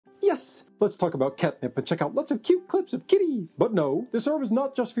Yes! Let's talk about catnip and check out lots of cute clips of kitties. But no, this herb is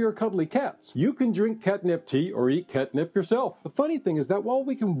not just for your cuddly cats. You can drink catnip tea or eat catnip yourself. The funny thing is that while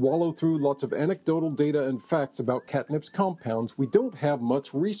we can wallow through lots of anecdotal data and facts about catnip's compounds, we don't have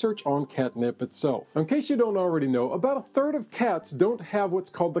much research on catnip itself. In case you don't already know, about a third of cats don't have what's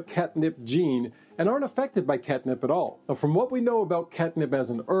called the catnip gene and aren't affected by catnip at all. Now, from what we know about catnip as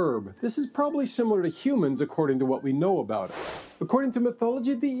an herb, this is probably similar to humans according to what we know about it. According to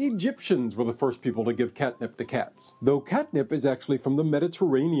mythology, the Egyptians were the first people to give catnip to cats, though catnip is actually from the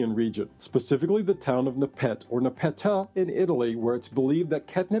Mediterranean region, specifically the town of Nepet or Nepeta in Italy, where it's believed that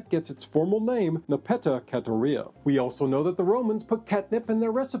catnip gets its formal name, Nepeta cataria. We also know that the Romans put catnip in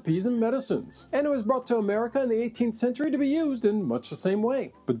their recipes and medicines, and it was brought to America in the 18th century to be used in much the same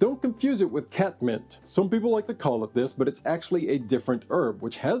way. But don't confuse it with catmint. Some people like to call it this, but it's actually a different herb,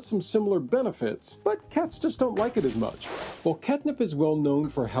 which has some similar benefits, but cats just don't like it as much. While catnip is well known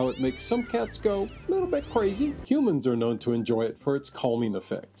for how it makes some cats go a little bit crazy, humans are known to enjoy it for its calming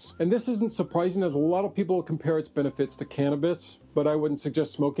effects. And this isn't surprising, as a lot of people compare its benefits to cannabis, but I wouldn't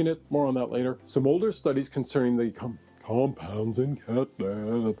suggest smoking it. More on that later. Some older studies concerning the compounds in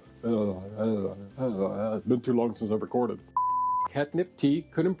catnip. It's been too long since I've recorded. Catnip tea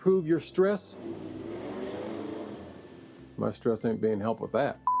could improve your stress. My stress ain't being helped with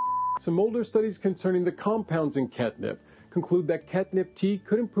that. Some older studies concerning the compounds in catnip conclude that catnip tea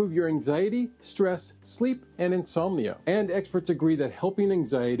could improve your anxiety, stress, sleep, and insomnia. And experts agree that helping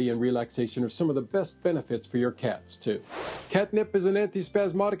anxiety and relaxation are some of the best benefits for your cats, too. Catnip is an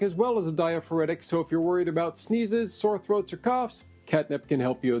antispasmodic as well as a diaphoretic, so if you're worried about sneezes, sore throats, or coughs, catnip can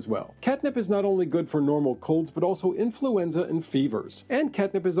help you as well. Catnip is not only good for normal colds, but also influenza and fevers. And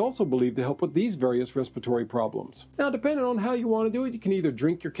catnip is also believed to help with these various respiratory problems. Now, depending on how you want to do it, you can either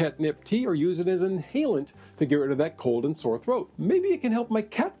drink your catnip tea or use it as an inhalant to get rid of that cold and sore throat. Maybe it can help my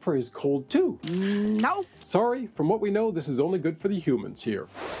cat for his cold too. No. Sorry, from what we know, this is only good for the humans here.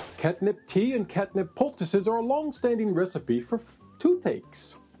 Catnip tea and catnip poultices are a long-standing recipe for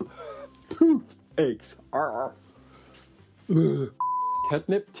toothaches. Toothaches.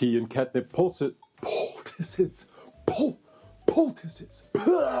 Catnip tea and catnip poultices.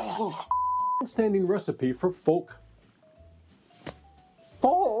 Standing recipe for folk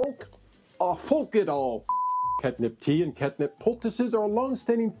it all. Catnip tea and catnip poultices are a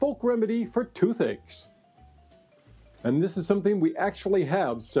long-standing folk remedy for toothaches. And this is something we actually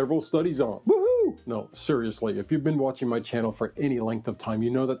have several studies on. Woohoo! No, seriously, if you've been watching my channel for any length of time,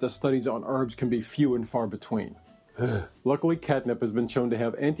 you know that the studies on herbs can be few and far between. Luckily, catnip has been shown to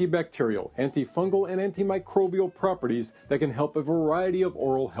have antibacterial, antifungal, and antimicrobial properties that can help a variety of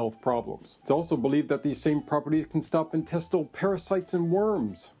oral health problems. It's also believed that these same properties can stop intestinal parasites and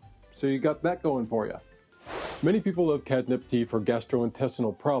worms. So you got that going for you. Many people love catnip tea for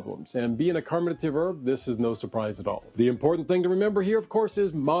gastrointestinal problems, and being a carminative herb, this is no surprise at all. The important thing to remember here, of course,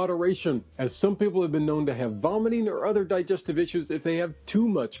 is moderation, as some people have been known to have vomiting or other digestive issues if they have too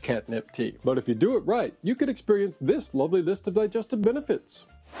much catnip tea. But if you do it right, you could experience this lovely list of digestive benefits.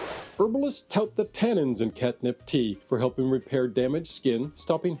 Herbalists tout the tannins in catnip tea for helping repair damaged skin,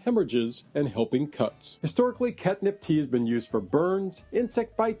 stopping hemorrhages, and helping cuts. Historically, catnip tea has been used for burns,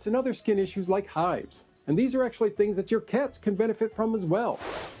 insect bites, and other skin issues like hives. And these are actually things that your cats can benefit from as well.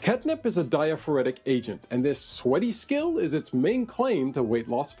 Catnip is a diaphoretic agent, and this sweaty skill is its main claim to weight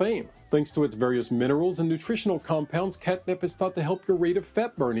loss fame. Thanks to its various minerals and nutritional compounds, catnip is thought to help your rate of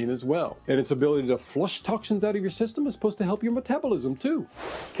fat burning as well. And its ability to flush toxins out of your system is supposed to help your metabolism too.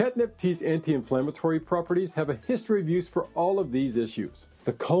 Catnip tea's anti-inflammatory properties have a history of use for all of these issues.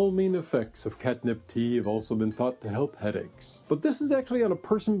 The calming effects of catnip tea have also been thought to help headaches. But this is actually on a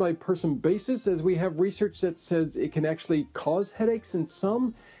person-by-person basis, as we have research that says it can actually cause headaches in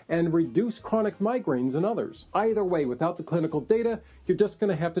some and reduce chronic migraines in others. Either way, without the clinical data, you're just going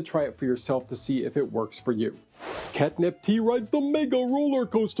to have to try it for yourself to see if it works for you. Catnip tea rides the mega roller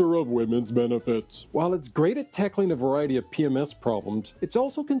coaster of women's benefits. While it's great at tackling a variety of PMS problems, it's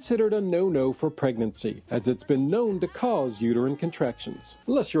also considered a no-no for pregnancy, as it's been known to cause uterine contractions.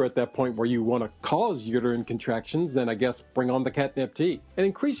 Unless you're at that point where you want to cause uterine contractions, then I guess bring on the catnip tea. And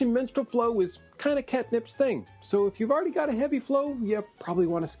increasing menstrual flow is kind of catnip's thing, so if you've already got a heavy flow, you probably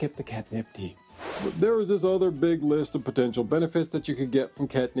want to skip the catnip tea. But there is this other big list of potential benefits that you could get from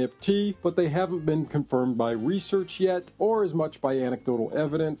catnip tea, but they haven't been confirmed by research yet, or as much by anecdotal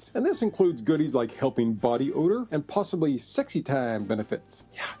evidence, and this includes goodies like helping body odor and possibly sexy time benefits.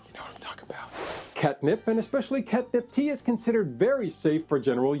 Yeah, you know what I'm talking about. Catnip, and especially catnip tea, is considered very safe for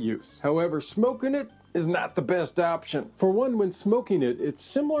general use. However, smoking it is not the best option. For one, when smoking it, it's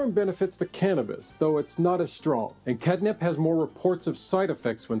similar in benefits to cannabis, though it's not as strong. And catnip has more reports of side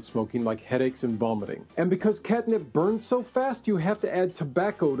effects when smoking, like headaches and vomiting. And because catnip burns so fast, you have to add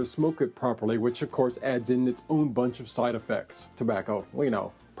tobacco to smoke it properly, which of course adds in its own bunch of side effects. Tobacco, we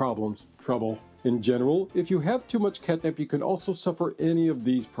know, problems, trouble. In general, if you have too much catnip, you can also suffer any of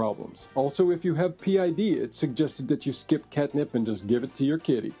these problems. Also, if you have PID, it's suggested that you skip catnip and just give it to your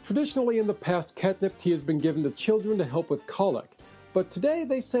kitty. Traditionally in the past, catnip tea has been given to children to help with colic. But today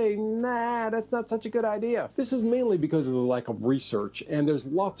they say, nah, that's not such a good idea. This is mainly because of the lack of research, and there's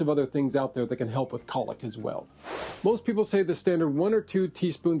lots of other things out there that can help with colic as well. Most people say the standard 1 or 2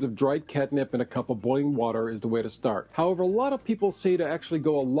 teaspoons of dried catnip in a cup of boiling water is the way to start. However, a lot of people say to actually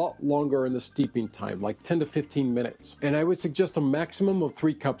go a lot longer in the steeping time, like 10 to 15 minutes. And I would suggest a maximum of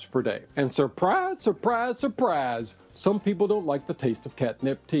 3 cups per day. And surprise, surprise, surprise! Some people don't like the taste of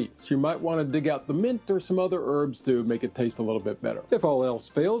catnip tea, so you might want to dig out the mint or some other herbs to make it taste a little bit better. If all else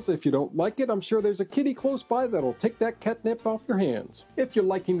fails, if you don't like it, I'm sure there's a kitty close by that'll take that catnip off your hands. If you're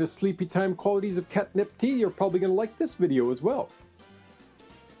liking the sleepy time qualities of catnip tea, you're probably going to like this video as well.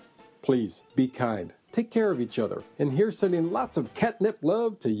 Please, be kind, take care of each other, and here's sending lots of catnip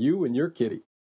love to you and your kitty.